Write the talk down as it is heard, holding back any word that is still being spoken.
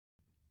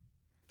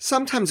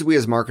Sometimes we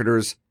as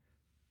marketers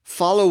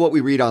follow what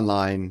we read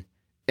online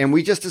and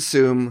we just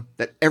assume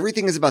that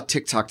everything is about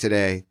TikTok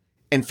today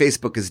and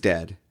Facebook is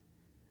dead.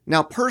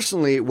 Now,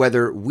 personally,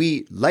 whether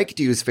we like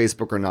to use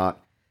Facebook or not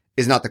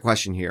is not the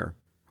question here.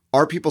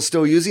 Are people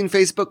still using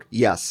Facebook?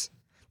 Yes.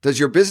 Does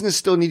your business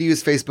still need to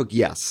use Facebook?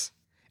 Yes.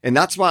 And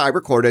that's why I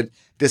recorded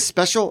this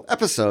special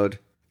episode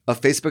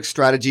of Facebook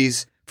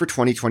Strategies for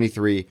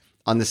 2023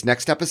 on this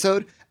next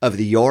episode of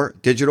the Your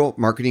Digital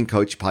Marketing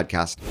Coach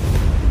podcast.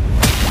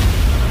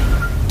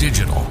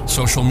 Digital,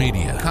 social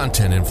media,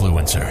 content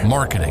influencer,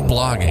 marketing,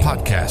 blogging,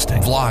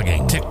 podcasting,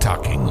 vlogging,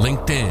 TikToking,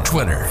 LinkedIn,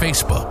 Twitter,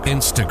 Facebook,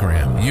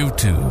 Instagram,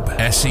 YouTube,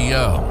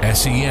 SEO,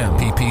 SEM,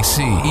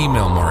 PPC,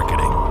 email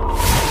marketing.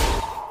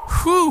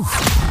 Whew!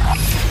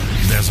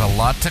 There's a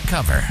lot to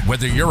cover.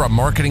 Whether you're a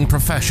marketing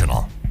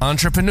professional,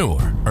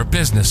 entrepreneur, or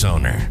business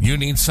owner, you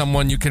need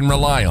someone you can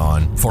rely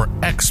on for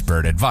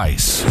expert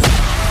advice.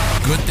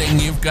 Good thing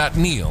you've got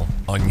Neil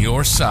on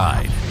your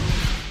side,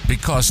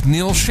 because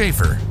Neil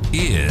Schaefer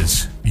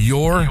is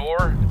your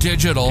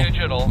digital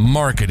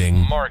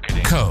marketing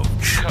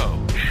coach.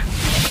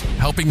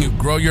 Helping you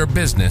grow your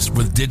business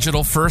with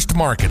digital-first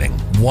marketing,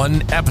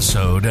 one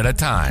episode at a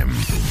time.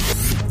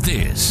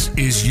 This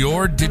is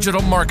your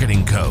digital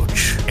marketing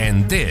coach,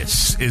 and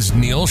this is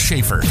Neil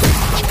Schaefer.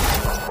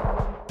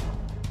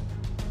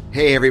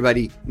 Hey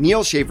everybody,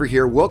 Neil Schaefer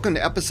here. Welcome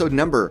to episode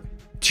number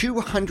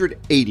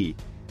 280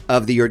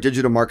 of the Your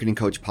Digital Marketing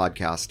Coach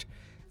podcast.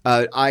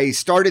 I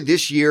started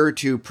this year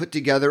to put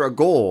together a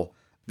goal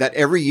that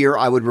every year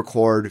I would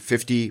record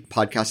 50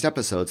 podcast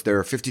episodes. There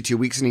are 52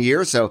 weeks in a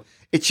year, so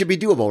it should be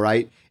doable,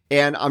 right?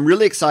 And I'm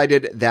really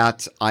excited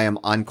that I am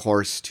on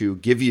course to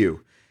give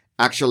you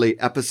actually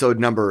episode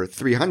number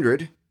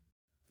 300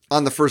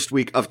 on the first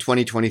week of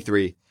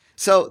 2023.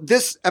 So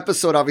this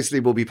episode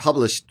obviously will be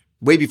published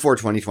way before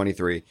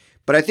 2023.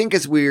 But I think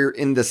as we're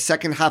in the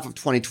second half of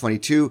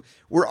 2022,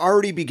 we're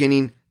already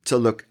beginning to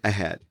look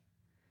ahead.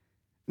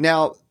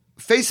 Now,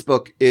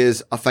 Facebook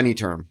is a funny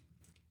term.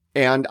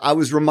 And I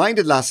was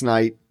reminded last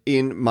night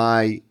in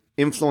my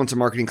influencer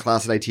marketing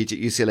class that I teach at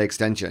UCLA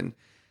Extension,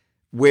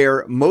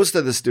 where most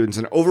of the students,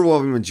 an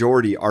overwhelming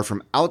majority, are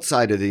from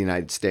outside of the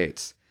United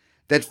States,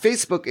 that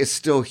Facebook is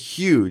still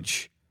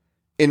huge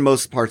in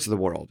most parts of the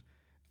world.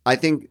 I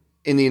think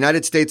in the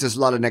United States, there's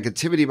a lot of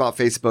negativity about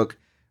Facebook,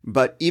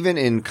 but even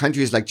in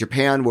countries like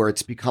Japan, where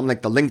it's become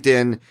like the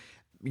LinkedIn,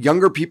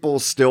 younger people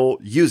still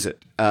use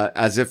it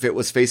as if it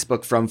was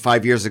Facebook from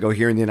 5 years ago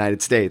here in the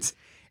United States.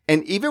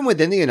 And even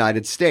within the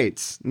United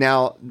States.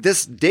 Now,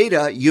 this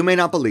data, you may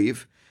not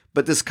believe,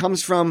 but this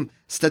comes from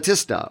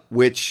Statista,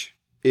 which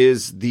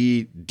is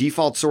the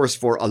default source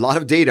for a lot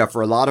of data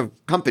for a lot of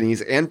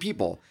companies and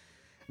people.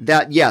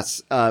 That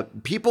yes,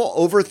 people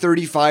over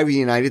 35 in the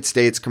United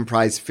States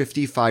comprise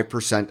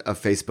 55%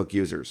 of Facebook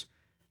users.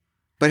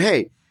 But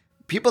hey,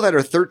 people that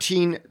are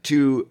 13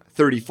 to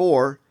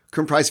 34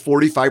 comprise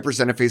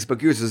 45% of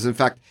Facebook users. In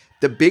fact,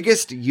 the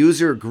biggest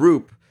user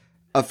group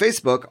of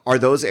Facebook are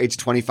those aged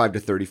 25 to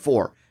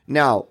 34.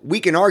 Now, we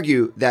can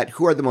argue that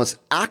who are the most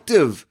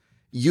active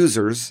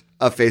users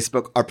of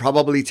Facebook are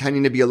probably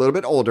tending to be a little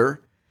bit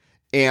older,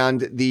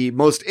 and the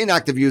most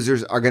inactive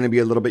users are going to be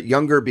a little bit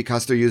younger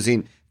because they're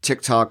using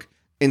TikTok,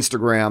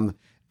 Instagram,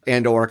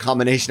 and or a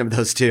combination of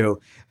those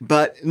two.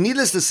 But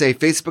needless to say,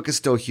 Facebook is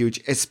still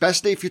huge,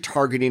 especially if you're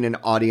targeting an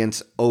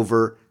audience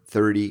over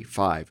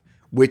 35,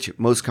 which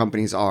most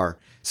companies are.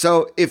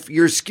 So if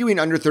you're skewing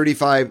under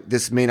 35,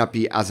 this may not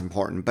be as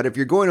important. But if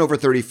you're going over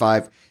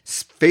 35,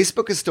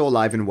 Facebook is still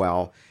alive and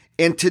well.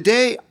 And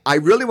today, I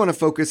really want to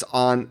focus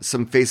on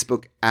some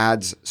Facebook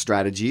ads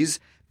strategies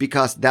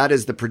because that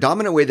is the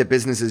predominant way that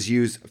businesses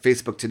use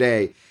Facebook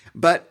today.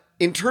 But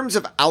in terms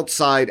of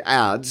outside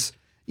ads,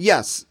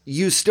 yes,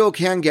 you still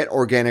can get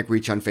organic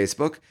reach on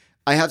Facebook.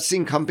 I have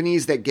seen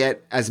companies that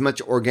get as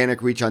much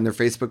organic reach on their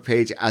Facebook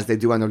page as they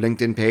do on their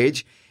LinkedIn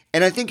page.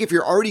 And I think if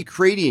you're already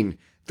creating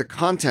the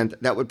content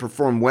that would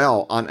perform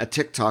well on a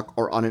TikTok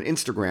or on an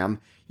Instagram,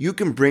 you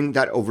can bring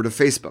that over to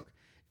Facebook.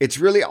 It's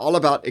really all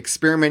about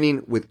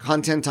experimenting with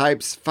content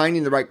types,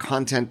 finding the right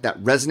content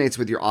that resonates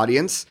with your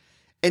audience,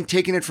 and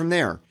taking it from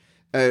there.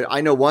 I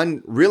know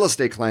one real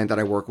estate client that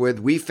I work with,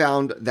 we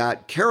found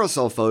that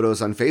carousel photos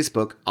on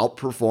Facebook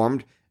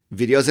outperformed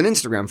videos on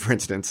Instagram, for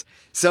instance.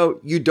 So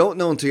you don't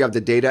know until you have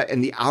the data,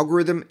 and the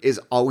algorithm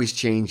is always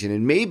changing.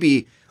 And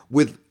maybe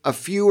with a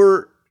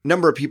fewer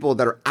number of people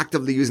that are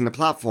actively using the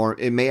platform,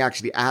 it may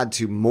actually add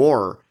to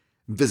more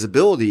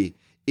visibility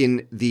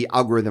in the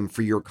algorithm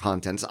for your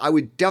content. So I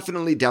would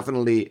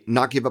definitely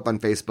not give up on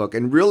Facebook,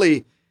 and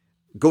really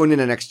going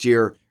into next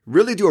year,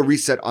 really do a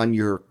reset on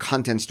your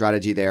content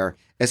strategy there,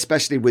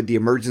 especially with the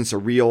emergence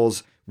of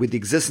Reels, with the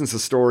existence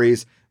of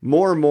stories.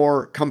 More and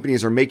more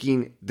companies are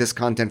making this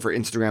content for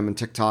Instagram and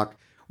TikTok.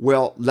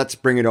 Well, let's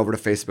bring it over to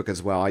Facebook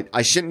as well.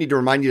 I shouldn't need to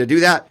remind you to do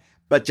that,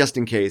 but just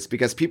in case,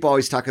 because people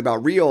always talk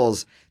about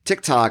Reels,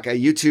 TikTok,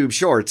 YouTube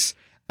Shorts,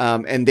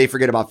 and they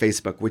forget about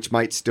Facebook, which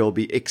might still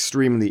be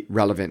extremely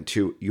relevant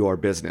to your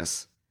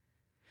business.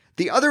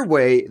 The other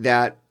way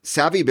that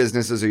savvy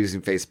businesses are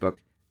using Facebook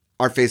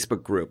are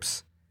Facebook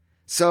groups.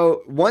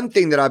 So one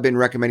thing that I've been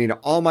recommending to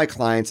all my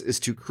clients is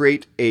to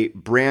create a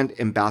brand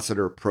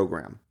ambassador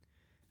program.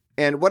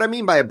 And what I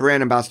mean by a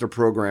brand ambassador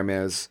program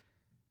is,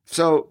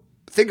 so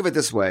think of it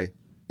this way,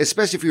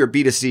 especially if you're a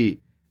B2C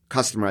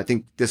customer, I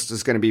think this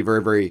is going to be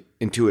very, very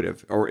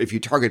intuitive, or if you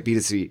target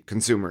B2C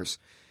consumers.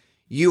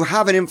 You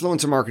have an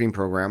influencer marketing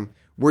program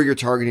where you're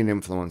targeting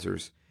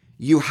influencers.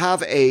 You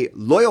have a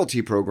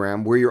loyalty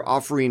program where you're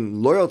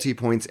offering loyalty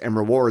points and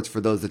rewards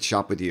for those that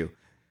shop with you.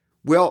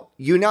 Well,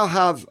 you now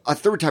have a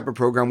third type of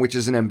program, which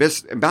is an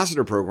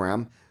ambassador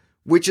program,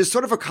 which is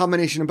sort of a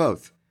combination of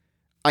both.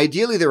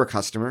 Ideally, they're a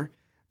customer,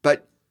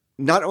 but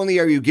not only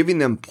are you giving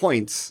them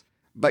points,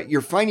 but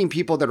you're finding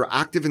people that are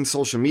active in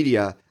social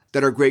media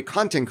that are great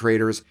content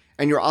creators,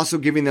 and you're also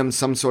giving them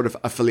some sort of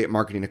affiliate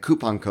marketing, a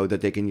coupon code that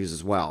they can use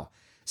as well.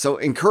 So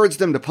encourage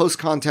them to post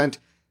content,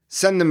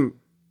 send them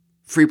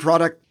free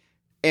product,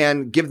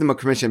 and give them a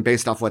commission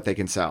based off what they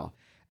can sell.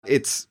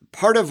 It's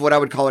part of what I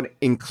would call an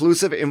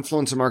inclusive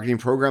influencer marketing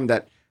program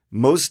that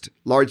most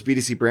large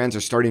B2C brands are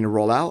starting to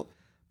roll out.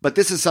 But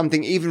this is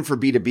something, even for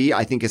B2B,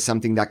 I think is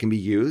something that can be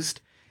used.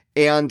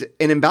 And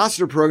an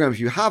ambassador program, if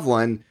you have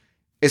one,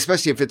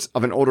 especially if it's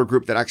of an older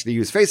group that actually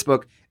use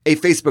Facebook, a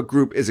Facebook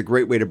group is a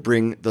great way to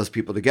bring those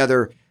people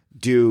together,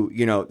 do,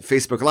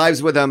 Facebook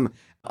Lives with them,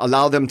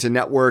 allow them to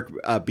network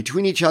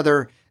between each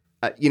other.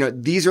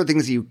 These are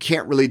things that you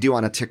can't really do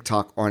on a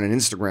TikTok or on an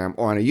Instagram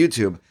or on a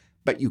YouTube,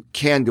 but you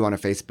can do on a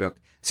Facebook.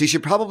 So you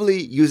should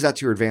probably use that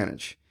to your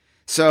advantage.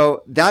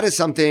 So that is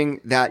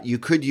something that you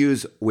could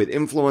use with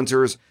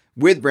influencers,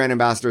 with brand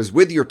ambassadors,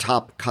 with your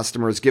top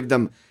customers. Give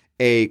them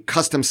a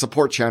custom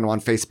support channel on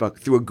Facebook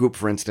through a group,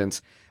 for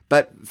instance.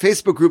 But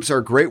Facebook groups are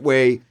a great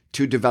way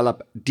to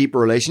develop deeper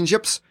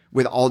relationships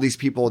with all these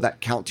people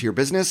that count to your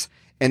business.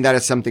 And that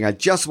is something I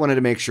just wanted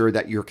to make sure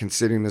that you're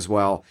considering as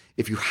well,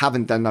 if you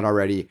haven't done that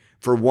already,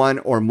 for one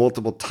or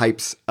multiple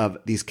types of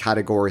these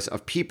categories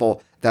of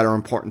people that are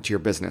important to your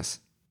business.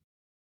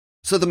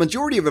 So the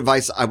majority of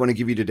advice I want to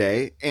give you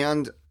today,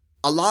 and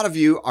a lot of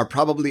you are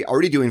probably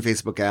already doing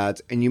Facebook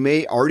ads, and you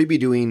may already be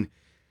doing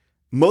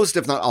most,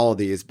 if not all of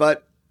these,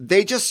 but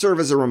they just serve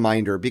as a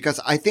reminder, because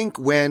I think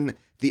when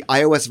the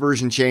iOS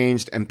version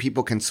changed and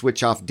people can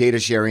switch off data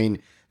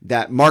sharing,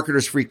 that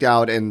marketers freaked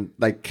out and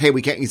like, hey,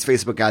 we can't use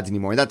Facebook ads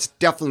anymore. That's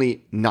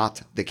definitely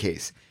not the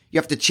case. You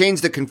have to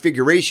change the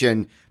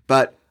configuration,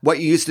 but what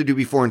you used to do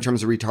before in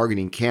terms of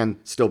retargeting can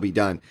still be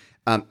done.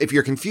 If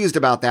you're confused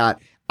about that,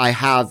 I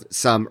have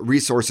some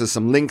resources,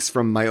 some links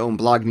from my own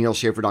blog,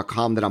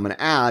 neilschaefer.com, that I'm going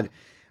to add.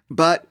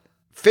 But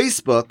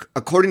Facebook,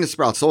 according to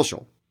Sprout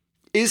Social,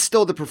 is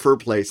still the preferred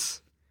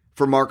place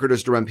for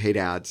marketers to run paid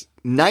ads.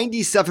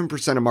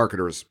 97% of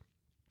marketers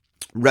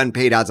run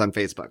paid ads on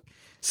Facebook.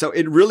 So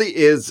it really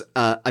is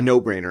a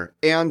no-brainer.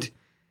 And,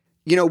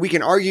 we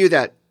can argue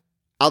that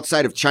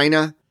outside of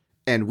China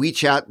and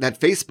WeChat, that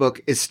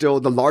Facebook is still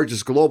the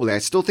largest globally. I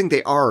still think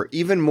they are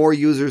even more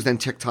users than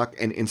TikTok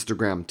and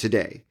Instagram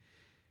today.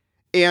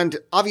 And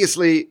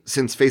obviously,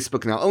 since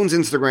Facebook now owns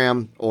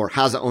Instagram or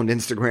has owned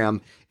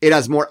Instagram, it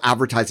has more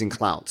advertising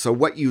clout. So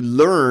what you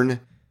learn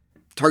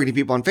targeting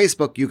people on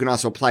Facebook, you can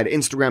also apply to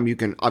Instagram. You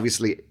can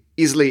obviously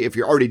easily, if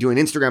you're already doing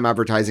Instagram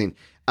advertising,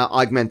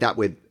 augment that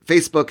with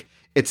Facebook,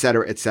 et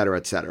cetera, et cetera,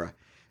 et cetera.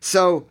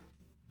 So,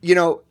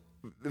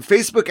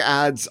 Facebook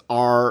ads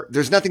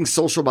there's nothing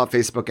social about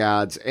Facebook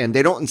ads, and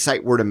they don't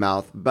incite word of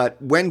mouth,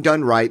 but when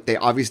done right, they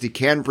obviously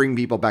can bring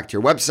people back to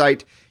your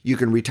website. You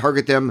can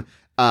retarget them.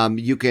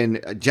 You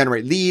can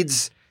generate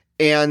leads,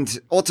 and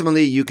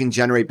ultimately you can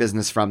generate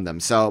business from them.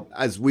 So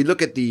as we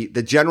look at the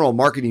general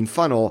marketing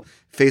funnel,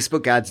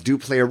 Facebook ads do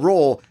play a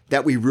role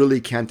that we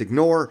really can't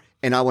ignore.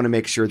 And I want to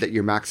make sure that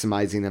you're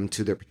maximizing them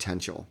to their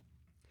potential.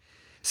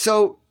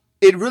 So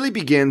it really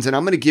begins, and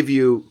I'm going to give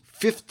you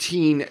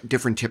 15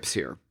 different tips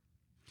here.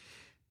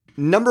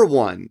 Number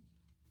one,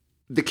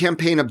 the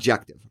campaign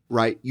objective,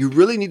 right? You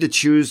really need to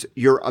choose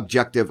your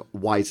objective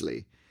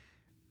wisely.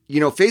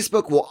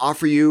 Facebook will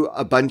offer you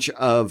a bunch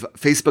of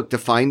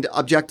Facebook-defined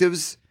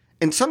objectives,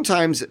 and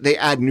sometimes they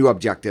add new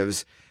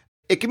objectives.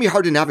 It can be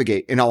hard to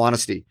navigate, in all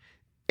honesty,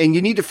 and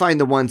you need to find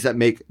the ones that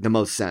make the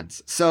most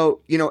sense.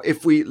 So,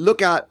 if we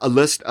look at a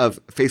list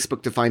of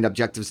Facebook-defined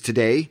objectives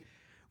today,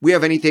 we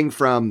have anything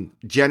from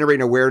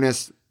generating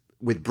awareness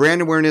with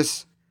brand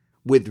awareness,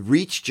 with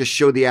reach, just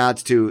show the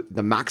ads to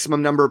the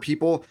maximum number of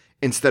people,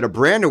 instead of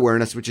brand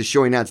awareness, which is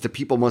showing ads to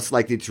people most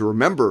likely to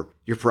remember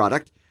your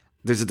product.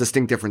 There's a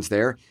distinct difference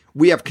there.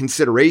 We have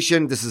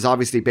consideration. This is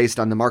obviously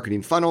based on the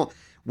marketing funnel.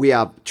 We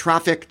have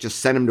traffic, just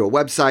send them to a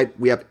website.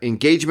 We have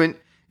engagement,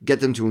 get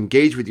them to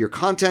engage with your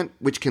content,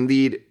 which can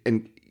lead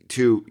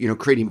to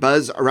creating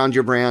buzz around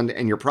your brand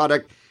and your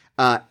product.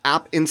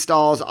 App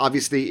installs,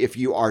 obviously, if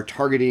you are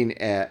targeting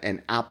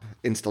an app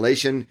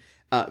installation.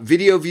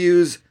 Video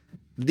views,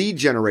 lead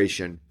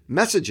generation,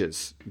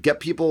 messages,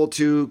 get people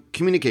to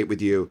communicate with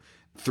you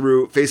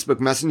through Facebook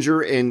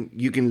Messenger, and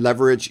you can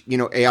leverage,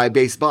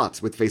 AI-based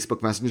bots with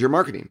Facebook Messenger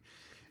marketing.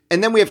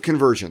 And then we have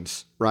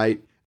conversions,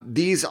 right?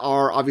 These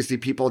are obviously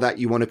people that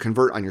you want to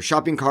convert on your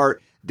shopping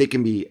cart. They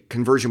can be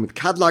conversion with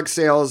catalog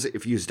sales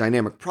if you use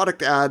dynamic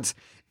product ads.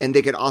 and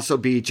they could also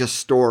be just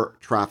store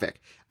traffic,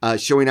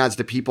 showing ads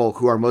to people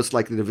who are most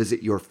likely to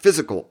visit your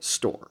physical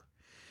store.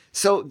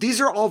 So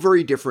these are all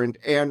very different.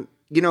 And,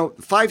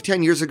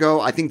 5-10 years ago,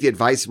 I think the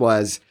advice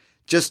was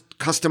just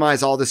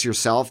customize all this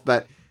yourself.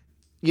 But,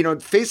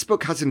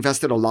 Facebook has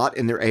invested a lot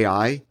in their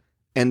AI,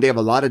 and they have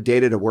a lot of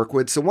data to work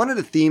with. So one of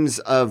the themes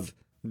of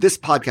this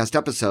podcast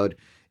episode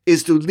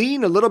is to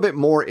lean a little bit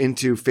more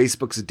into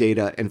Facebook's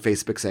data and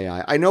Facebook's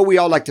AI. I know we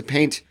all like to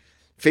paint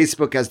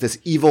Facebook as this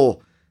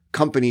evil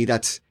company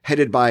that's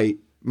headed by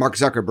Mark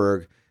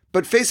Zuckerberg,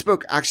 but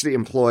Facebook actually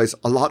employs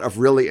a lot of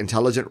really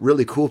intelligent,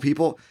 really cool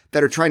people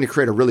that are trying to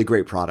create a really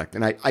great product.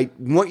 And I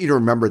want you to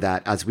remember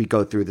that as we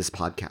go through this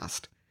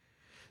podcast.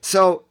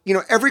 So,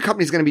 every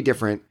company is going to be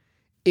different.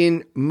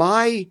 In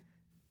my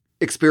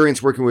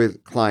experience working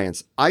with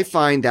clients, I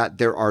find that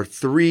there are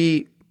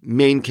 3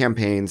 main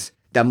campaigns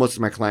that most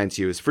of my clients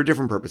use for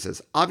different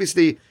purposes.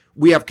 Obviously,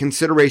 we have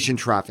consideration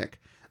traffic.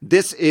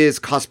 This is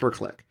cost per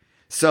click.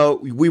 So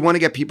we want to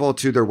get people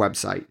to their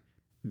website.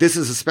 This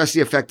is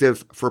especially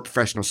effective for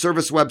professional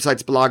service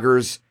websites,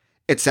 bloggers,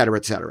 et cetera,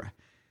 et cetera.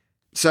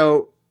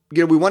 So,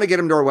 we want to get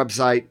them to our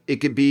website. It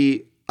could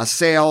be a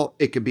sale.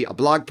 It could be a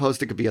blog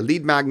post. It could be a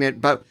lead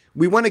magnet, but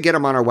we want to get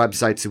them on our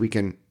website so we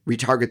can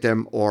retarget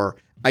them, or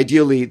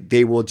ideally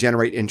they will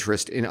generate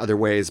interest in other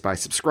ways by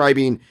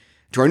subscribing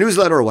to our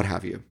newsletter or what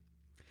have you.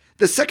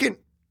 The second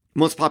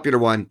most popular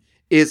one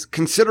is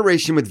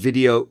consideration with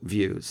video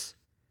views.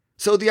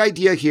 So the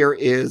idea here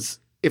is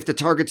if the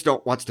targets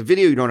don't watch the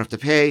video, you don't have to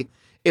pay.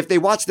 If they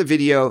watch the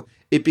video,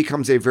 it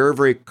becomes a very,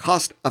 very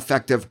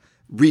cost-effective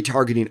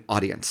retargeting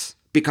audience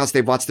because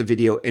they've watched the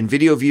video, and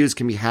video views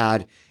can be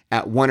had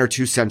at 1 or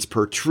 2 cents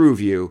per true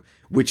view,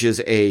 which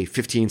is a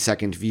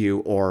 15-second view,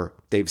 or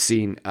they've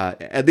seen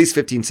at least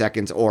 15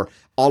 seconds, or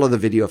all of the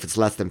video if it's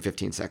less than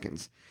 15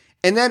 seconds.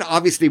 And then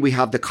obviously we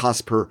have the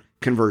cost per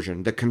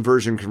conversion, the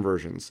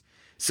conversions.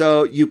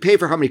 So you pay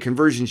for how many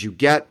conversions you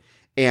get,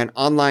 and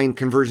online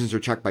conversions are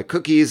checked by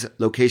cookies.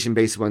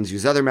 Location-based ones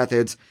use other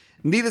methods.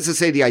 Needless to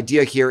say, the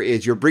idea here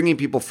is you're bringing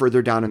people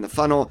further down in the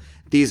funnel.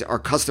 These are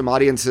custom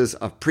audiences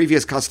of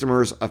previous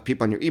customers, of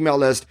people on your email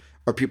list,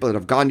 or people that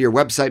have gone to your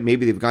website.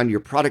 Maybe they've gone to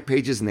your product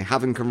pages and they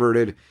haven't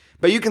converted.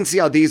 But you can see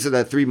how these are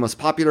the 3 most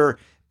popular.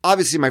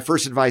 Obviously, my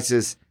first advice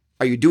is,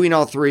 are you doing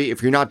all 3?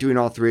 If you're not doing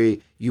all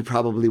 3, you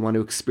probably want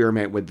to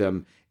experiment with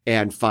them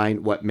and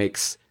find what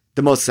makes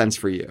the most sense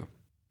for you.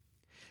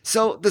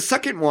 So the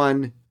second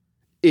one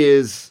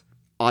is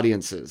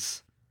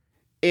audiences.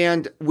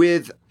 And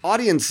with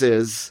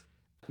audiences,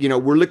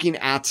 we're looking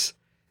at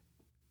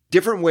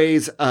different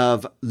ways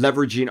of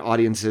leveraging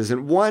audiences.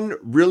 And one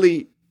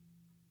really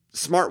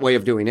smart way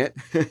of doing it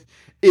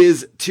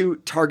is to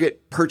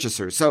target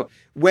purchasers. So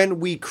when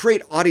we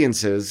create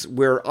audiences,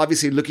 we're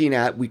obviously looking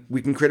at,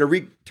 we can create a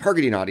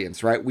retargeting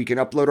audience, right? We can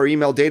upload our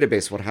email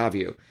database, what have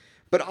you.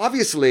 But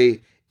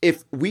obviously,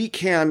 if we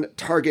can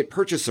target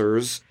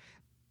purchasers,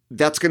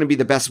 that's going to be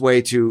the best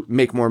way to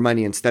make more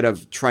money instead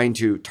of trying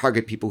to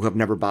target people who have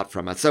never bought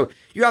from us. So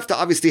you have to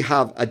obviously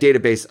have a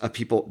database of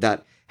people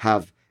that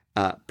have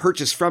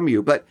purchased from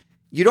you, but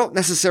you don't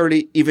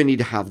necessarily even need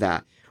to have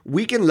that.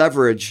 We can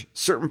leverage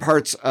certain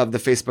parts of the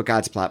Facebook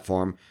ads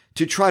platform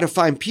to try to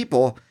find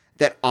people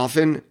that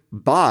often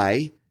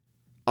buy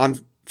on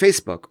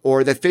Facebook,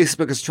 or that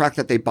Facebook has tracked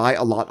that they buy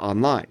a lot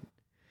online.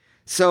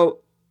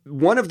 So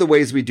one of the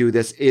ways we do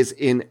this is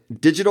in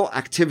digital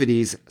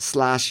activities /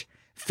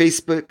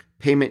 Facebook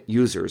payment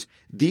users.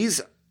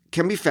 These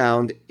can be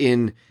found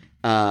in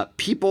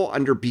people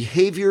under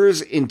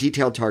behaviors in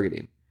detailed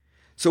targeting.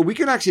 So we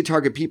can actually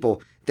target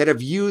people that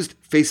have used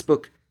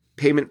Facebook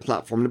payment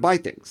platform to buy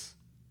things.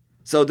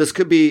 So this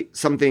could be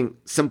something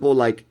simple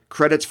like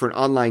credits for an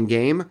online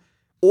game,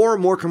 or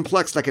more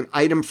complex like an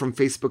item from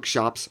Facebook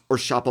shops or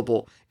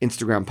shoppable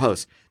Instagram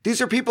posts.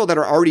 These are people that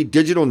are already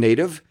digital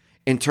native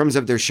in terms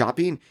of their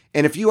shopping.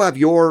 And if you have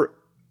your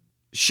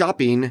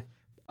shopping,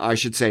 I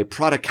should say,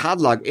 product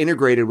catalog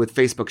integrated with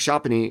Facebook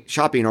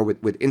shopping or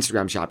with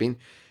Instagram shopping,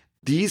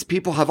 these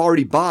people have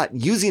already bought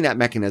using that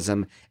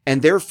mechanism,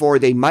 and therefore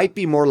they might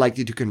be more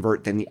likely to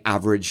convert than the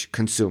average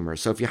consumer.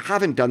 So if you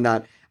haven't done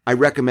that, I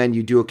recommend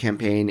you do a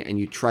campaign and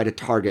you try to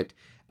target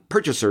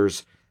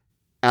purchasers,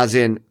 as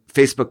in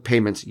Facebook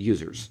payments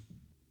users.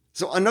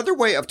 So another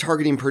way of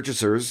targeting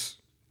purchasers,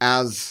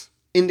 as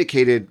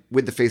indicated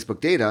with the Facebook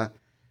data,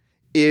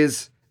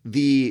 is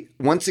the,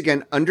 once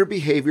again, under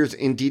behaviors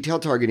in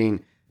detailed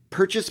targeting,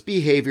 purchase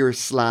behavior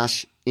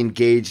 /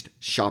 engaged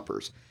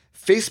shoppers.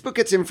 Facebook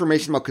gets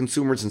information about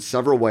consumers in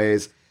several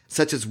ways,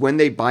 such as when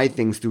they buy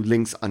things through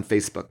links on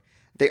Facebook.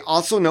 They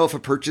also know if a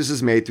purchase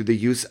is made through the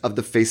use of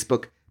the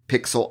Facebook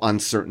pixel on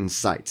certain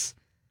sites.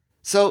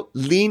 So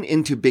lean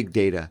into big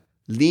data,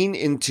 lean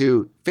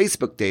into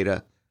Facebook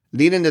data,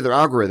 lean into their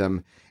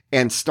algorithm,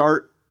 and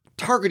start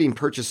targeting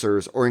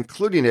purchasers or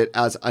including it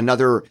as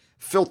another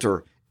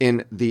filter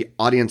in the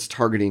audience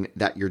targeting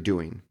that you're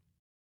doing.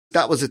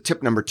 That was a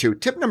tip number 2.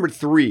 Tip number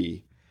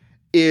 3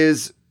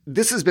 is,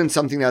 this has been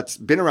something that's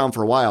been around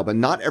for a while, but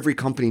not every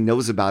company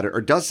knows about it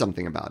or does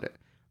something about it.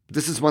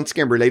 This is once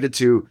again related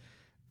to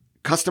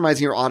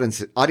customizing your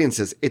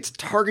audiences, it's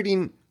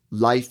targeting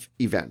life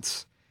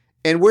events.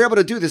 And we're able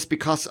to do this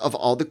because of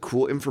all the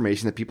cool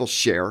information that people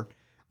share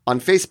on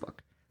Facebook.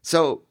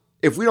 So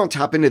if we don't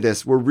tap into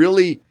this, we're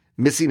really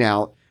missing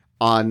out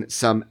on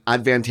some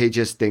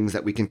advantageous things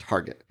that we can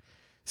target.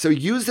 So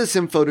use this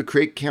info to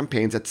create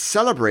campaigns that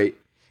celebrate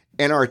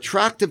and are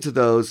attractive to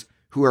those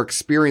who are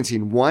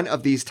experiencing one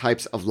of these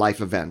types of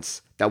life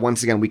events that,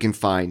 once again, we can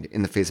find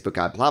in the Facebook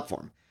ad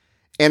platform.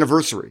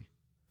 Anniversary,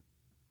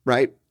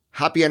 right?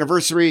 Happy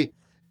anniversary.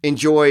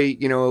 Enjoy,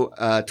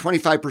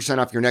 25%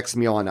 off your next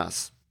meal on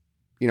us.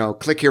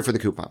 Click here for the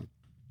coupon.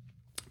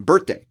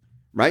 Birthday,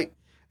 right?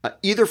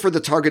 Either for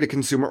the targeted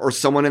consumer or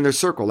someone in their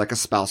circle, like a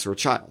spouse or a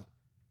child.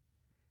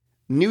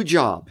 New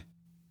job,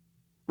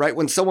 right?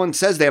 When someone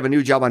says they have a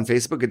new job on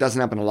Facebook, it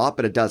doesn't happen a lot,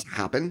 but it does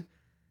happen.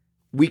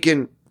 We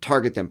can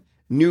target them.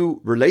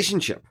 New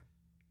relationship.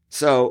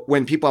 So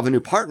when people have a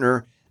new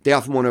partner, they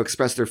often want to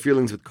express their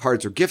feelings with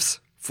cards or gifts,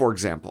 for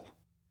example.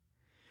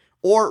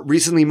 Or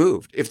recently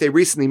moved. If they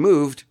recently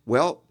moved,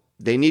 well,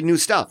 they need new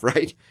stuff,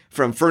 right?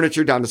 From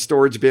furniture down to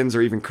storage bins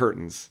or even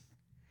curtains.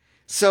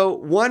 So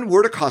one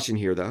word of caution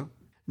here, though.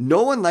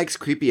 No one likes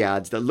creepy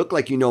ads that look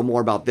like you know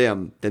more about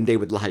them than they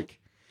would like.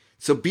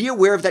 So be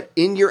aware of that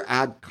in your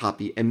ad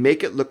copy and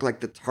make it look like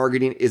the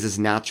targeting is as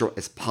natural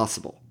as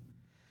possible.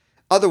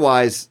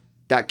 Otherwise,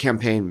 that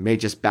campaign may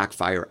just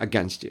backfire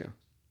against you.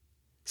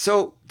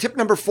 So tip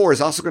number 4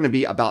 is also going to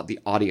be about the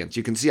audience.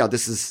 You can see how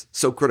this is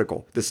so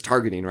critical, this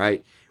targeting,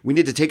 right? We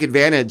need to take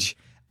advantage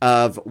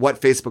of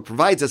what Facebook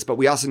provides us, but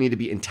we also need to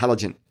be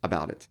intelligent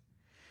about it.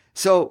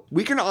 So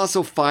we can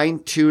also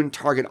fine-tune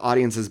target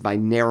audiences by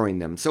narrowing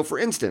them. So for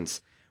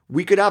instance,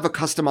 we could have a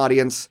custom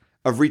audience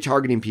of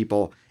retargeting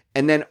people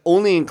and then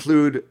only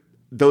include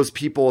those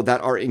people that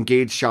are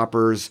engaged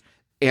shoppers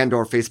and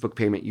or Facebook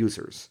payment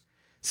users.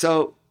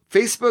 So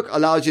Facebook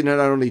allows you to not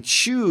only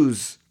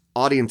choose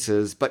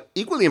audiences, but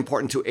equally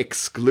important to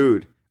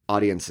exclude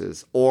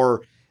audiences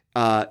or,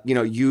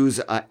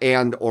 use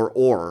and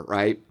or,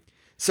 right?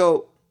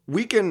 So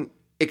we can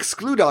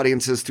exclude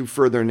audiences to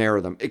further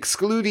narrow them,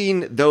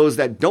 excluding those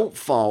that don't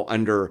fall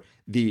under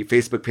the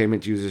Facebook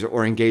payment users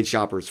or engaged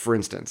shoppers, for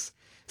instance.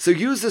 So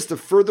use this to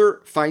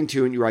further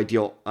fine-tune your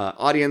ideal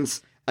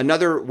audience.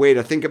 Another way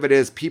to think of it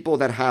is people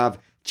that have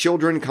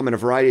children come in a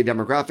variety of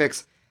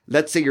demographics.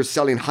 Let's say you're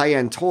selling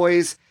high-end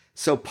toys.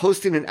 So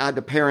posting an ad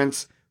to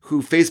parents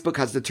who Facebook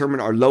has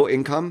determined are low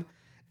income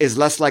is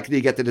less likely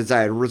to get the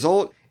desired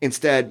result.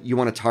 Instead, you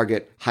want to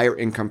target higher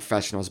income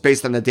professionals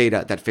based on the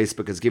data that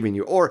Facebook is giving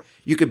you, or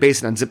you could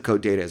base it on zip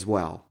code data as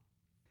well.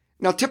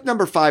 Now, tip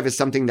number 5 is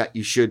something that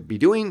you should be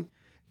doing,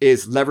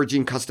 is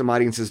leveraging custom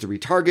audiences to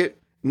retarget,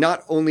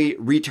 not only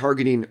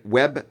retargeting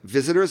web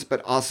visitors,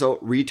 but also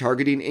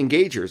retargeting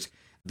engagers.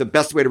 The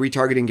best way to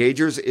retarget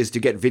engagers is to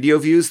get video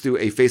views through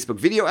a Facebook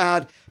video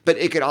ad, but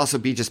it could also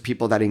be just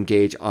people that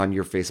engage on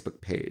your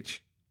Facebook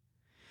page.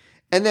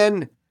 And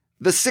then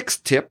the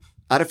 6th tip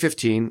out of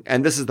 15,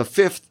 and this is the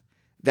 5th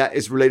that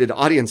is related to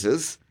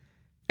audiences,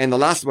 and the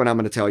last one I'm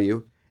going to tell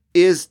you,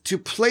 is to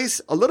place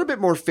a little bit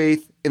more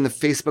faith in the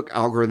Facebook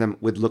algorithm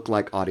with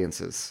lookalike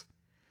audiences.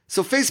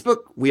 So Facebook,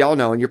 we all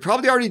know, and you're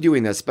probably already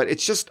doing this, but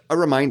it's just a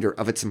reminder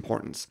of its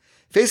importance.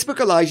 Facebook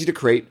allows you to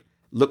create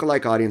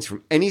lookalike audience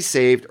from any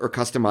saved or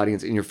custom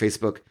audience in your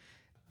Facebook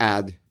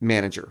ad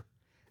manager.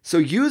 So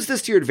use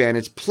this to your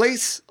advantage.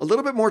 Place a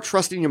little bit more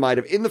trust in your mind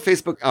in the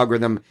Facebook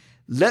algorithm.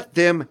 Let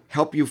them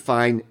help you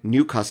find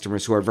new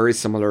customers who are very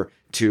similar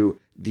to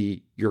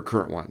your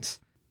current ones.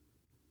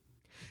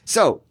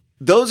 So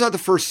those are the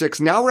first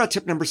 6. Now we're at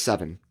tip number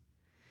 7.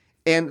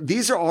 And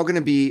these are all going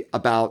to be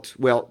about,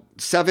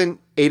 7,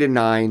 8, and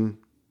 9,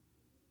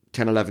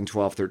 10, 11,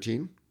 12,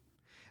 13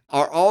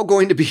 are all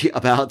going to be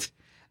about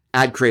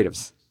ad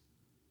creatives.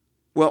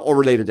 Or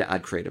related to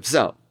ad creatives.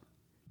 So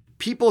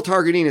people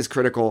targeting is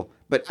critical,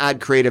 but ad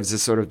creatives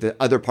is sort of the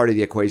other part of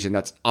the equation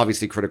that's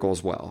obviously critical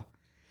as well.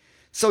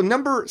 So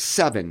number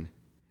 7,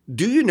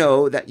 do you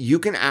know that you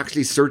can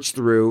actually search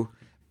through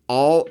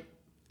all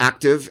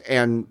active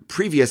and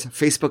previous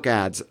Facebook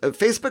ads?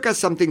 Facebook has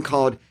something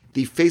called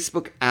the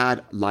Facebook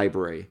Ad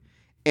Library.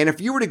 And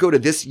if you were to go to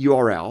this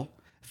URL,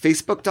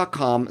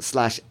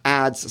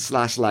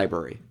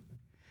 facebook.com/ads/library,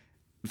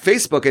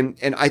 Facebook,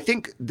 and I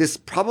think this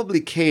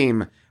probably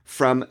came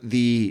from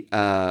the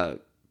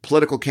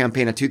political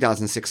campaign of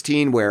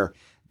 2016 where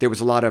there was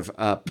a lot of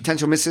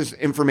potential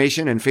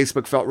misinformation, and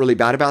Facebook felt really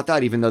bad about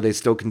that, even though they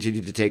still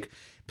continued to take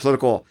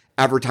political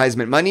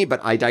advertisement money,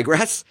 but I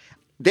digress.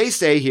 They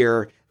say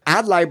here,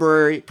 Ad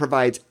Library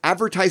provides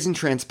advertising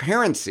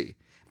transparency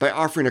by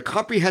offering a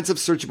comprehensive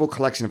searchable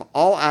collection of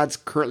all ads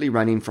currently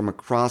running from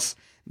across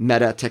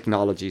Meta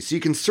technology. So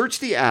you can search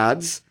the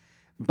ads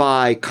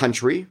by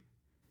country.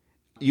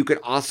 You could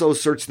also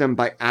search them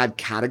by ad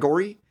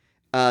category.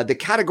 The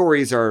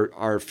categories are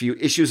a few: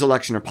 issues,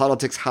 election, or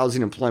politics,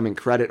 housing, employment,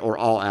 credit, or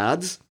all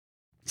ads.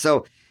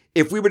 So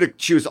if we were to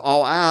choose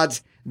all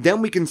ads,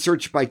 then we can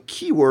search by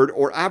keyword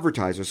or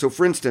advertiser. So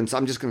for instance,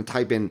 I'm just going to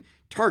type in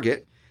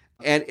Target,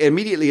 and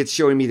immediately it's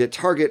showing me that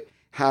Target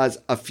has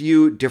a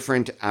few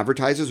different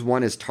advertisers.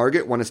 One is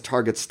Target, one is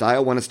Target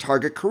Style, one is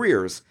Target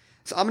Careers.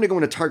 So I'm going to go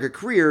into Target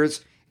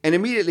Careers, and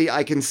immediately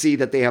I can see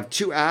that they have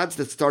 2 ads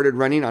that started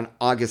running on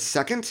August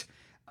 2nd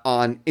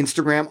on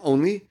Instagram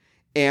only.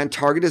 And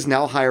Target is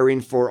now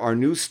hiring for our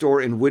new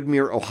store in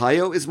Woodmere,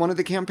 Ohio is one of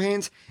the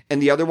campaigns.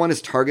 And the other one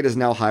is Target is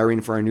now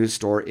hiring for our new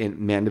store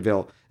in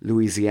Mandeville,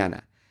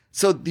 Louisiana.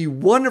 So the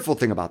wonderful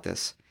thing about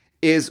this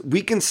is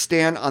we can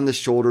stand on the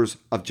shoulders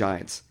of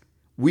giants.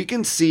 We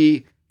can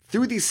see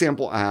through these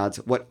sample ads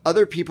what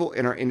other people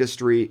in our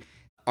industry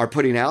are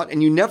putting out.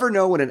 And you never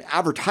know when an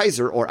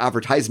advertiser or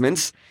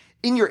advertisements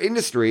in your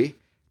industry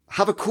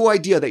have a cool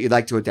idea that you'd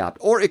like to adapt.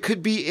 Or it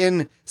could be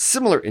in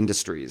similar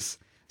industries.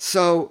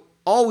 So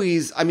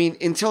always,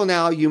 until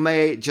now, you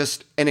may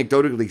just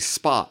anecdotally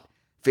spot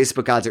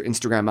Facebook ads or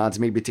Instagram ads,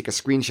 maybe take a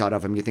screenshot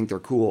of them, you think they're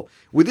cool.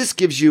 Well, this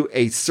gives you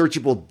a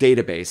searchable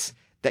database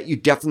that you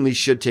definitely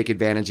should take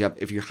advantage of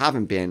if you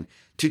haven't been,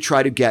 to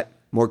try to get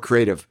more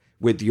creative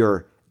with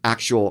your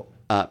actual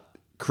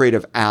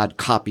creative ad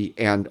copy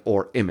and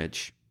or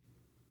image.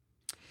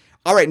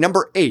 All right,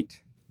 number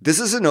 8. This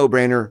is a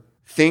no-brainer.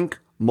 Think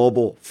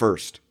mobile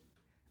first.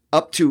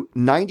 Up to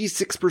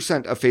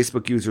 96% of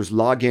Facebook users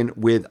log in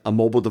with a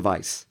mobile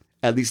device,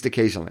 at least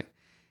occasionally.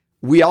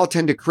 We all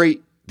tend to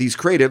create these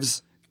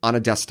creatives on a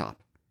desktop.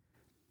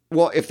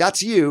 Well, if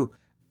that's you,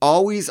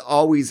 always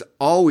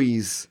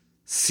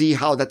see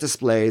how that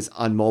displays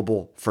on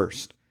mobile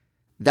first.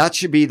 That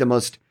should be the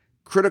most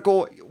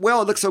critical.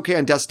 Well, it looks okay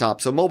on desktop,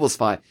 so mobile's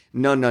fine.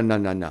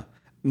 No.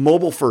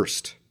 Mobile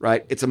first,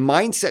 right? It's a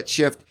mindset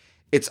shift.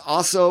 It's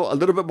also a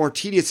little bit more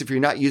tedious if you're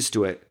not used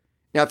to it.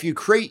 Now, if you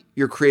create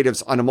your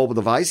creatives on a mobile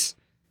device,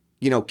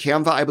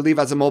 Canva, I believe,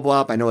 has a mobile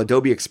app. I know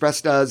Adobe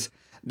Express does.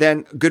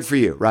 Then good for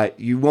you, right?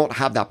 You won't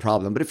have that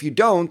problem. But if you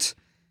don't,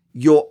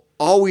 you'll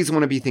always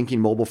want to be thinking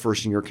mobile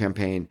first in your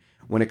campaign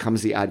when it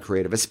comes to the ad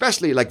creative,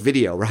 especially like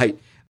video, right?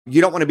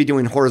 You don't want to be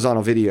doing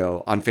horizontal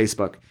video on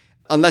Facebook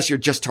unless you're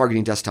just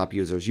targeting desktop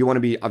users. You want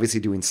to be obviously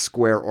doing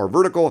square or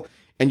vertical,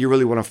 and you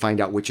really want to find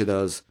out which of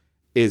those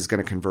is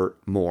going to convert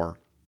more.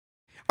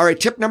 All right,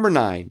 tip number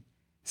 9.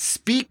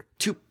 Speak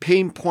to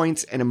pain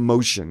points and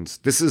emotions.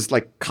 This is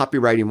like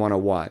copywriting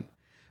 101.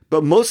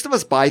 But most of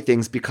us buy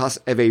things because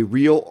of a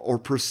real or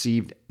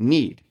perceived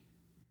need.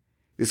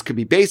 This could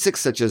be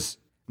basics such as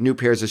new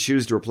pairs of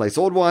shoes to replace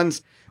old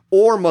ones,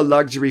 or more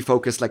luxury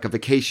focused like a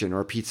vacation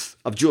or a piece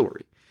of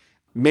jewelry.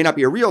 It may not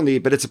be a real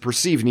need, but it's a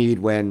perceived need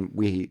when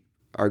we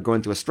are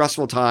going through a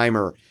stressful time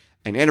or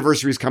an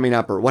anniversary is coming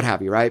up or what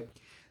have you, right?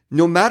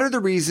 No matter the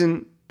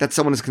reason that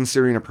someone is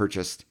considering a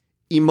purchase,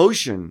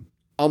 emotion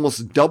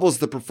almost doubles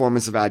the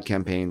performance of ad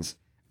campaigns,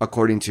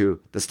 according to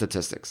the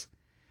statistics.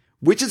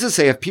 Which is to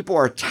say, if people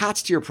are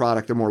attached to your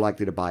product, they're more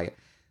likely to buy it.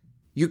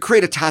 You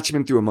create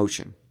attachment through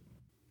emotion.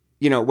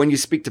 When you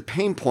speak to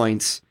pain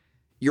points,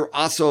 you're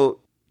also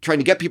trying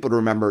to get people to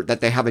remember that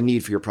they have a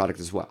need for your product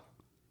as well.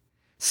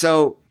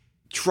 So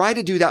try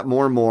to do that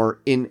more and more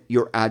in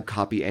your ad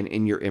copy and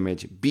in your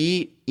image.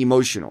 Be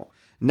emotional,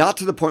 not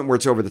to the point where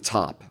it's over the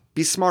top.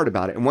 Be smart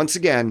about it. And once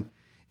again,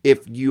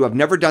 if you have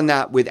never done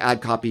that with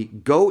ad copy,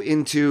 go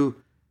into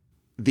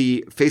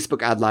the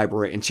Facebook ad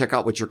library and check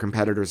out what your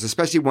competitors,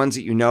 especially ones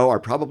that you know are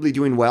probably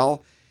doing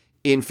well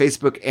in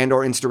Facebook and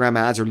or Instagram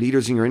ads or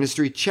leaders in your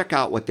industry. Check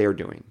out what they're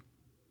doing.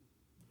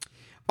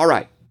 All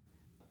right.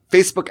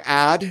 Facebook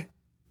ad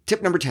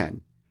tip number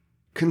 10,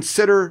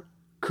 consider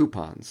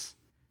coupons.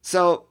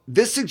 So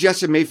this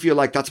suggestion may feel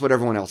like that's what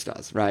everyone else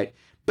does, right?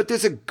 But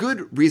there's a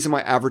good reason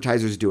why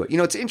advertisers do it.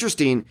 It's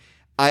interesting.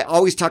 I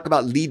always talk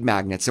about lead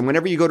magnets. And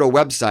whenever you go to a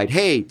website,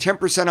 hey,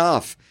 10%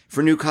 off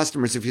for new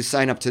customers if you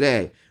sign up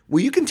today.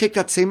 Well, you can take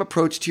that same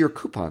approach to your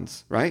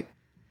coupons, right?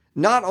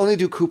 Not only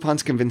do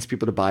coupons convince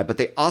people to buy, but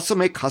they also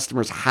make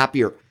customers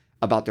happier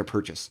about their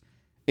purchase.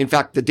 In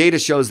fact, the data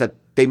shows that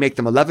they make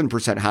them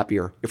 11%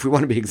 happier, if we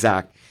want to be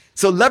exact.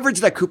 So leverage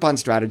that coupon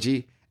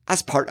strategy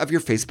as part of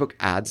your Facebook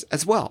ads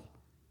as well.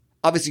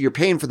 Obviously, you're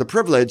paying for the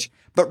privilege,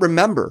 but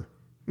remember,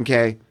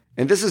 okay,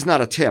 and this is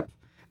not a tip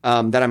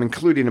that I'm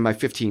including in my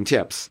 15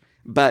 tips,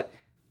 but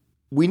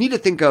we need to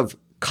think of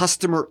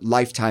customer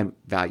lifetime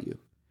value.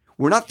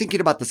 We're not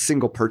thinking about the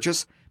single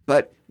purchase,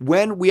 but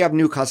when we have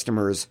new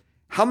customers,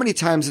 how many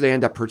times do they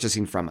end up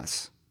purchasing from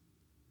us?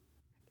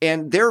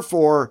 And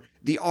therefore,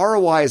 the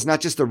ROI is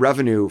not just the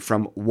revenue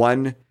from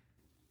one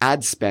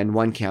ad spend,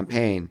 one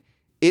campaign.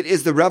 It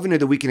is the revenue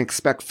that we can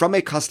expect from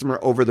a customer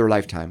over their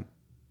lifetime.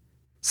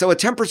 So a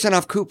 10%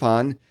 off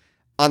coupon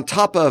on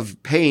top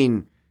of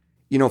paying,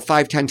 $5,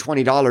 $10,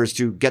 $20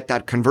 to get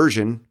that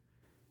conversion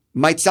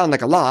might sound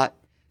like a lot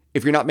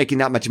if you're not making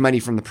that much money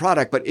from the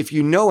product. But if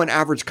you know an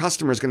average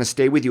customer is going to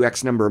stay with you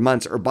X number of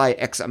months or buy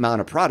X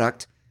amount of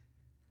product,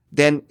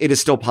 then it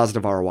is still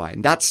positive ROI.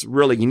 And that's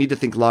really, you need to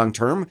think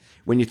long-term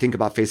when you think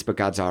about Facebook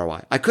ads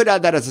ROI. I could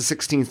add that as a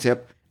 16th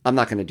tip. I'm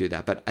not going to do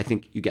that, but I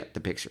think you get the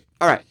picture.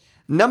 All right.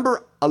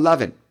 Number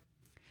 11,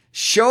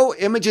 show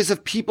images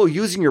of people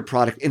using your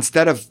product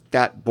instead of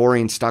that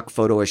boring stock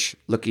photo-ish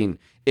looking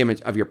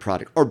image of your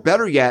product. Or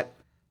better yet,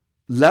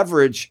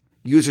 leverage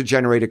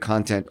user-generated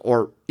content,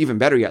 or even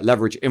better yet,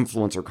 leverage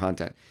influencer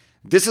content.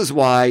 This is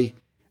why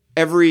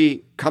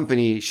every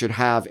company should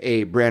have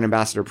a brand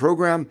ambassador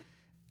program,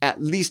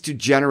 at least to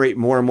generate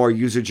more and more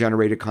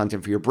user-generated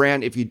content for your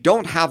brand. If you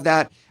don't have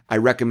that, I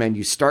recommend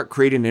you start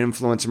creating an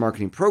influencer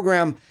marketing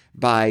program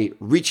by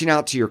reaching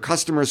out to your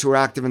customers who are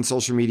active in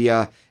social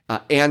media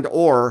and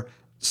or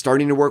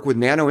starting to work with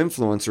nano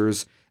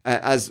influencers.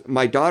 As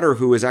my daughter,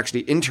 who is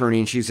actually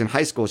interning, she's in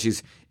high school,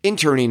 she's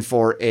interning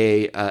for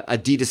a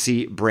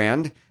D2C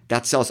brand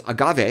that sells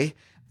agave.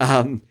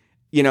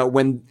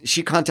 When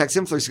she contacts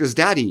influencers, she goes,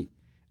 "Daddy,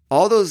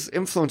 all those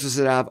influencers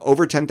that have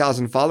over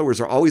 10,000 followers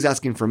are always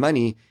asking for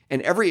money.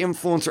 And every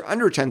influencer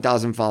under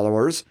 10,000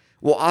 followers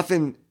will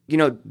often,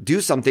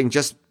 do something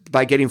just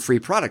by getting free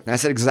product." And I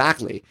said,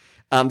 exactly.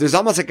 There's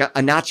almost like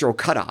a natural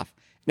cutoff.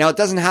 Now, it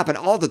doesn't happen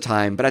all the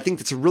time, but I think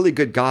that's a really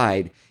good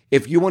guide.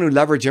 If you want to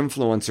leverage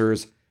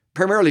influencers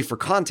primarily for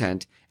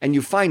content, and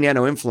you find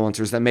nano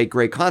influencers that make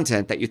great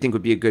content that you think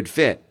would be a good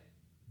fit,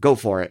 go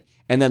for it.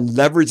 And then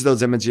leverage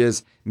those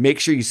images. Make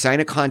sure you sign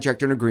a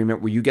contract or an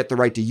agreement where you get the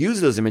right to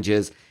use those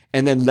images,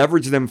 and then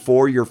leverage them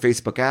for your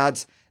Facebook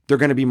ads. They're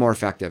going to be more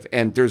effective.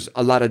 And there's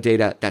a lot of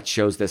data that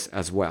shows this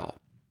as well.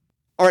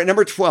 All right,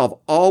 number 12,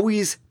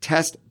 always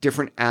test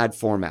different ad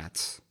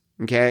formats.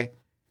 Okay.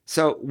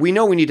 So we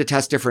know we need to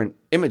test different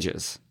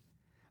images,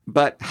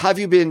 but have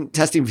you been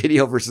testing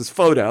video versus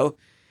photo,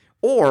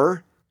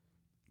 or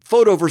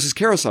photo versus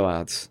carousel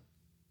ads,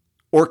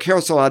 or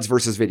carousel ads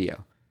versus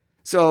video?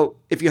 So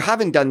if you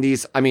haven't done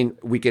these,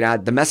 we could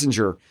add the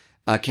Messenger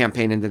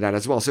campaign into that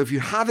as well. So if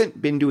you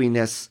haven't been doing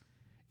this,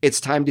 it's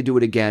time to do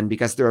it again,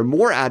 because there are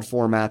more ad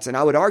formats. And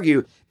I would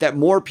argue that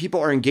more people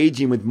are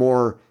engaging with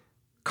more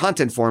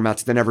content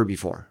formats than ever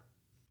before.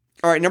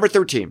 All right, number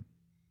 13,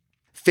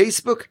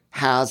 Facebook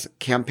has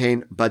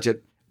campaign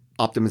budget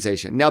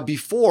optimization. Now,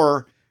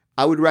 before,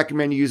 I would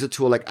recommend you use a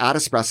tool like Ad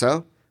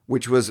Espresso,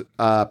 which was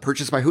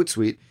purchased by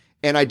Hootsuite.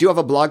 And I do have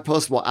a blog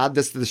post. We'll add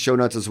this to the show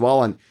notes as well,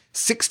 on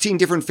 16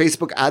 different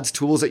Facebook ads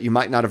tools that you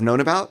might not have known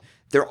about.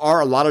 There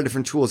are a lot of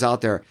different tools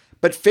out there,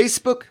 but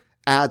Facebook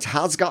ads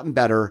has gotten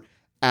better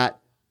at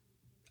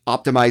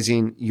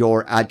optimizing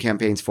your ad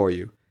campaigns for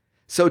you.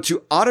 So to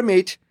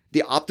automate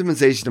the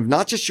optimization of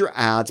not just your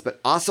ads, but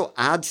also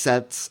ad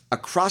sets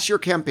across your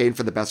campaign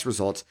for the best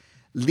results,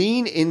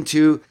 lean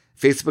into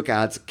Facebook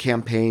ads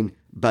campaign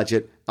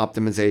budget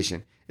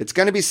optimization. It's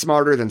going to be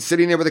smarter than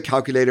sitting there with a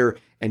calculator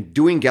and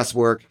doing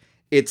guesswork.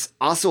 It's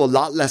also a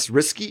lot less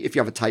risky if you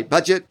have a tight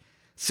budget.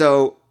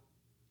 So,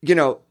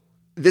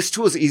 this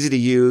tool is easy to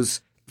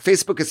use.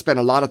 Facebook has spent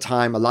a lot of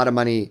time, a lot of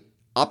money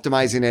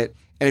optimizing it.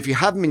 And if you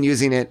haven't been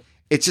using it,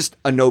 it's just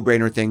a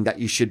no-brainer thing that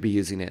you should be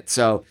using it.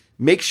 So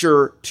make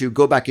sure to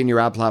go back in your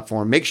ad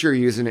platform, make sure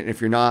you're using it. And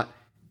if you're not,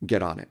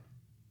 get on it.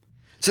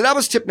 So that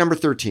was tip number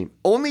 13.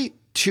 Only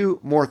 2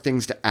 more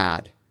things to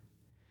add.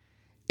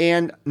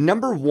 And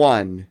number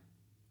 1,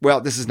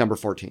 this is number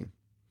 14,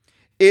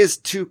 is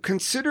to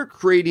consider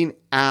creating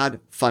ad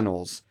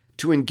funnels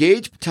to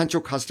engage potential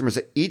customers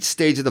at each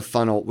stage of the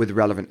funnel with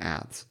relevant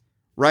ads,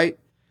 right?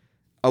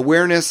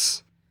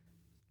 Awareness,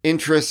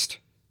 interest,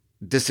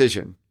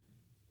 decision.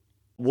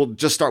 We'll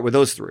just start with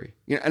those 3.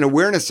 An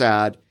awareness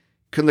ad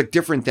can look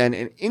different than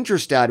an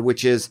interest ad,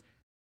 which is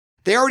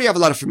they already have a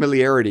lot of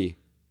familiarity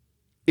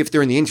if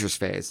they're in the interest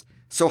phase.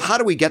 So how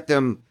do we get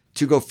them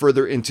to go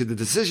further into the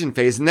decision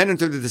phase? And then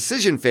into the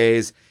decision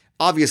phase,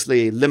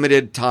 obviously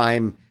limited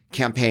time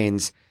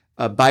campaigns,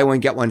 buy one,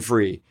 get one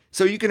free.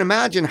 So you can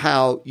imagine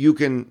how you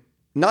can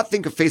not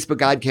think of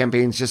Facebook ad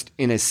campaigns just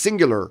in a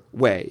singular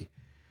way,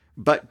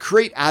 but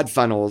create ad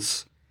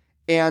funnels.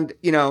 And,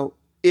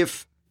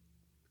 if,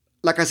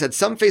 like I said,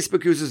 some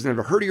Facebook users have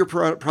never heard of your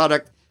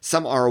product,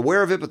 some are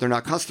aware of it, but they're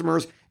not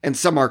customers, and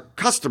some are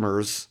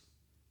customers,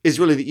 is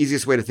really the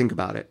easiest way to think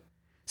about it.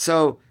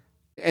 So,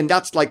 and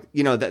that's like,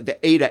 the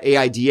A to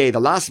AIDA. The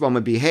last one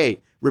would be,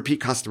 hey,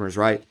 repeat customers,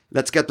 right?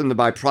 Let's get them to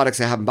buy products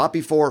they haven't bought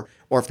before,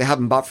 or if they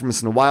haven't bought from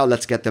us in a while,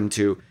 let's get them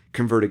to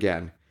convert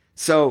again.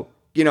 So,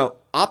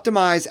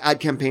 optimize ad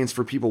campaigns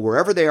for people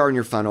wherever they are in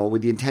your funnel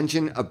with the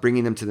intention of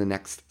bringing them to the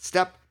next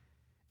step.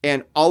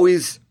 And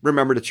always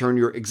remember to turn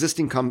your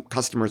existing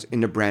customers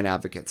into brand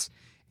advocates.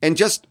 And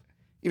just,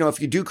 if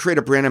you do create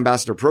a brand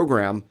ambassador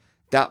program,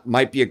 that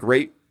might be a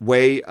great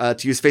way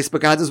to use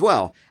Facebook ads as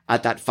well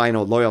at that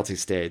final loyalty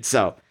stage.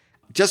 So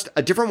just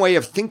a different way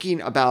of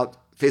thinking about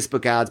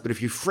Facebook ads. But if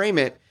you frame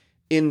it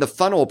in the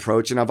funnel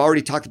approach, and I've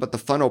already talked about the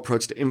funnel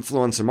approach to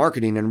influencer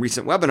marketing in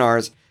recent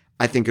webinars,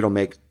 I think it'll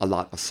make a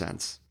lot of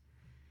sense.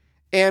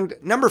 And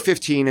number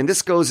 15, and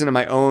this goes into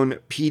my own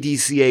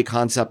PDCA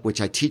concept,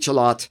 which I teach a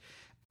lot.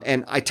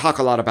 And I talk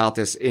a lot about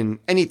this in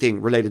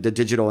anything related to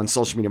digital and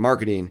social media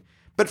marketing.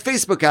 But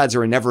Facebook ads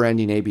are a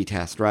never-ending A/B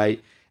test,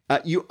 right?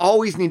 You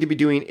always need to be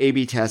doing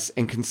A/B tests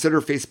and consider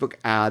Facebook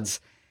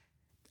ads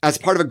as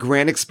part of a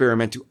grand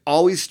experiment to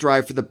always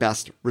strive for the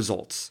best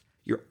results.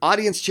 Your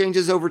audience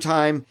changes over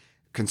time.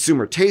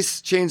 Consumer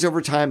tastes change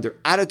over time. Their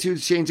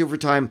attitudes change over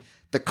time.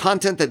 The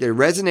content that they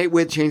resonate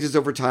with changes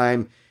over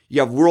time. You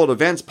have world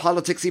events,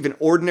 politics, even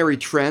ordinary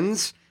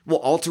trends will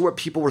alter what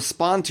people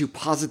respond to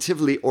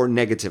positively or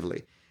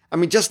negatively. I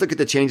mean, just look at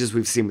the changes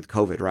we've seen with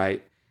COVID,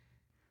 right?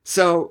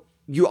 So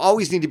you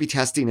always need to be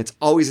testing. It's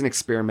always an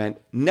experiment.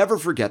 Never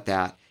forget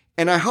that.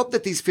 And I hope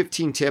that these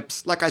 15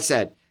 tips, like I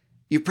said,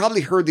 you've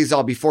probably heard these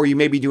all before. You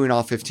may be doing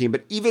all 15,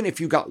 but even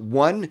if you got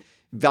one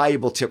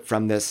valuable tip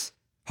from this,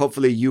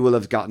 hopefully you will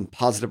have gotten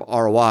positive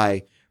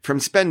ROI from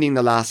spending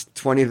the last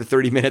 20 to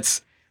 30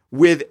 minutes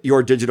with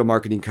your digital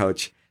marketing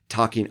coach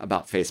talking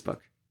about Facebook.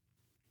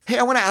 Hey,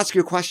 I want to ask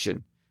you a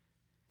question.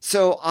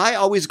 So I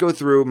always go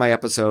through my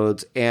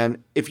episodes,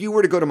 and if you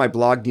were to go to my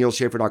blog,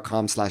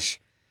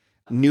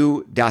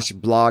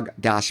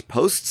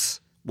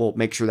 neilschaefer.com/new-blog-posts, we'll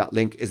make sure that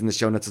link is in the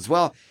show notes as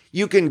well.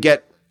 You can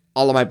get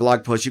all of my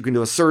blog posts. You can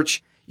do a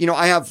search.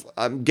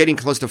 I'm getting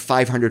close to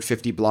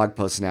 550 blog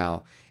posts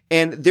now,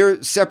 and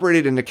they're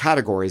separated into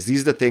categories.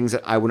 These are the things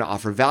that I want to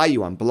offer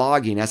value on: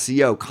 blogging,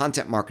 SEO,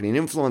 content marketing,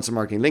 influencer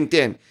marketing,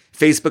 LinkedIn.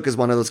 Facebook is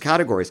one of those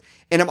categories.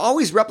 And I'm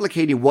always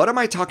replicating what am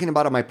I talking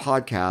about on my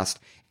podcast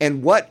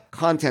and what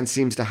content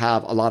seems to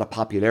have a lot of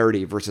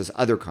popularity versus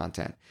other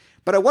content.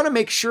 But I want to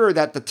make sure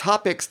that the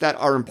topics that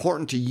are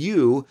important to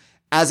you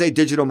as a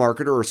digital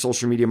marketer or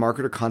social media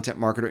marketer, content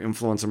marketer,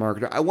 influencer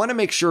marketer, I want to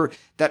make sure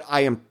that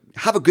I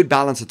have a good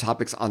balance of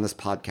topics on this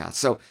podcast.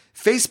 So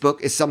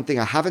Facebook is something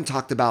I haven't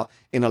talked about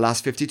in the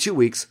last 52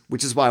 weeks,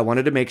 which is why I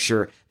wanted to make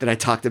sure that I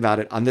talked about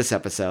it on this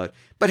episode.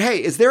 But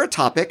hey, is there a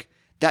topic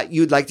that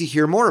you'd like to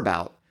hear more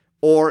about?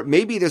 Or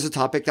maybe there's a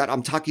topic that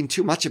I'm talking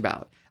too much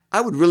about.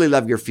 I would really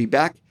love your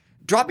feedback.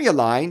 Drop me a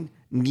line,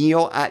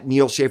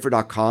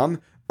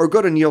 neil@neilschaefer.com, or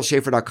go to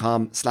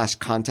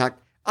neilschaefer.com/contact.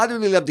 I'd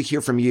really love to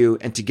hear from you,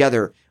 and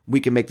together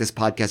we can make this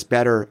podcast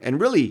better, and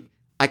really,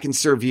 I can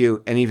serve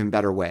you an even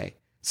better way.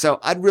 So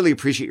I'd really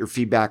appreciate your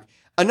feedback.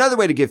 Another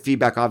way to give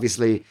feedback,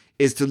 obviously,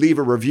 is to leave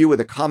a review with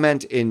a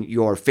comment in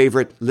your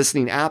favorite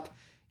listening app,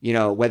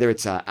 whether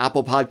it's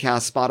Apple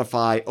Podcasts,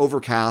 Spotify,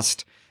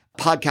 Overcast,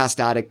 Podcast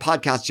Addict,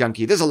 Podcast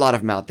Junkie. There's a lot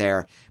of them out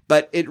there,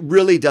 but it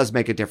really does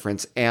make a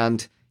difference.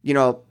 And,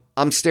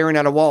 I'm staring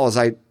at a wall as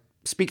I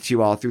speak to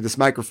you all through this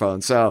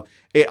microphone. So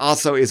it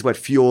also is what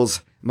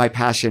fuels my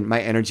passion, my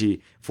energy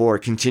for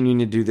continuing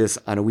to do this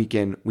on a week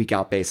in, week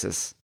out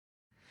basis.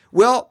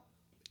 Well,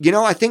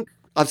 I think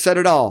I've said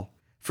it all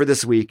for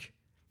this week.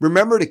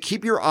 Remember to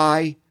keep your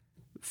eye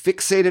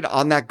fixated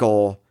on that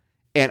goal.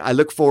 And I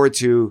look forward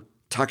to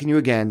talking to you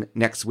again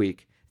next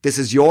week. This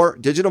is your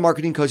digital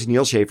marketing coach,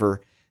 Neil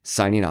Schaefer,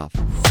 signing off.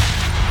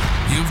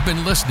 You've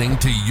been listening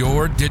to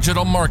Your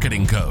Digital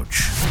Marketing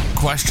Coach.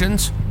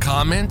 Questions,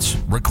 comments,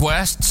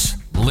 requests,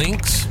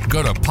 links?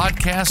 Go to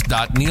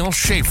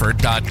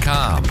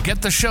podcast.neilschaefer.com.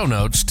 Get the show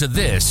notes to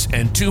this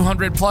and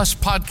 200 plus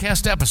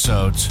podcast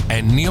episodes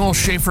and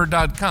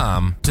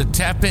neilschaefer.com to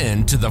tap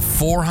into the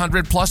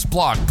 400 plus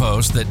blog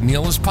posts that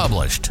Neil has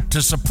published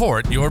to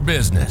support your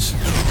business.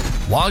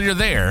 While you're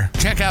there,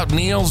 check out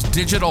Neil's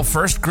Digital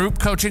First Group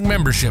Coaching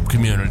Membership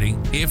Community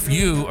if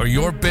you or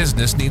your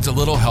business needs a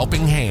little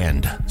helping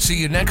hand. See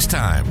you next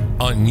time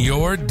on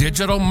Your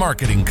Digital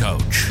Marketing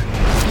Coach.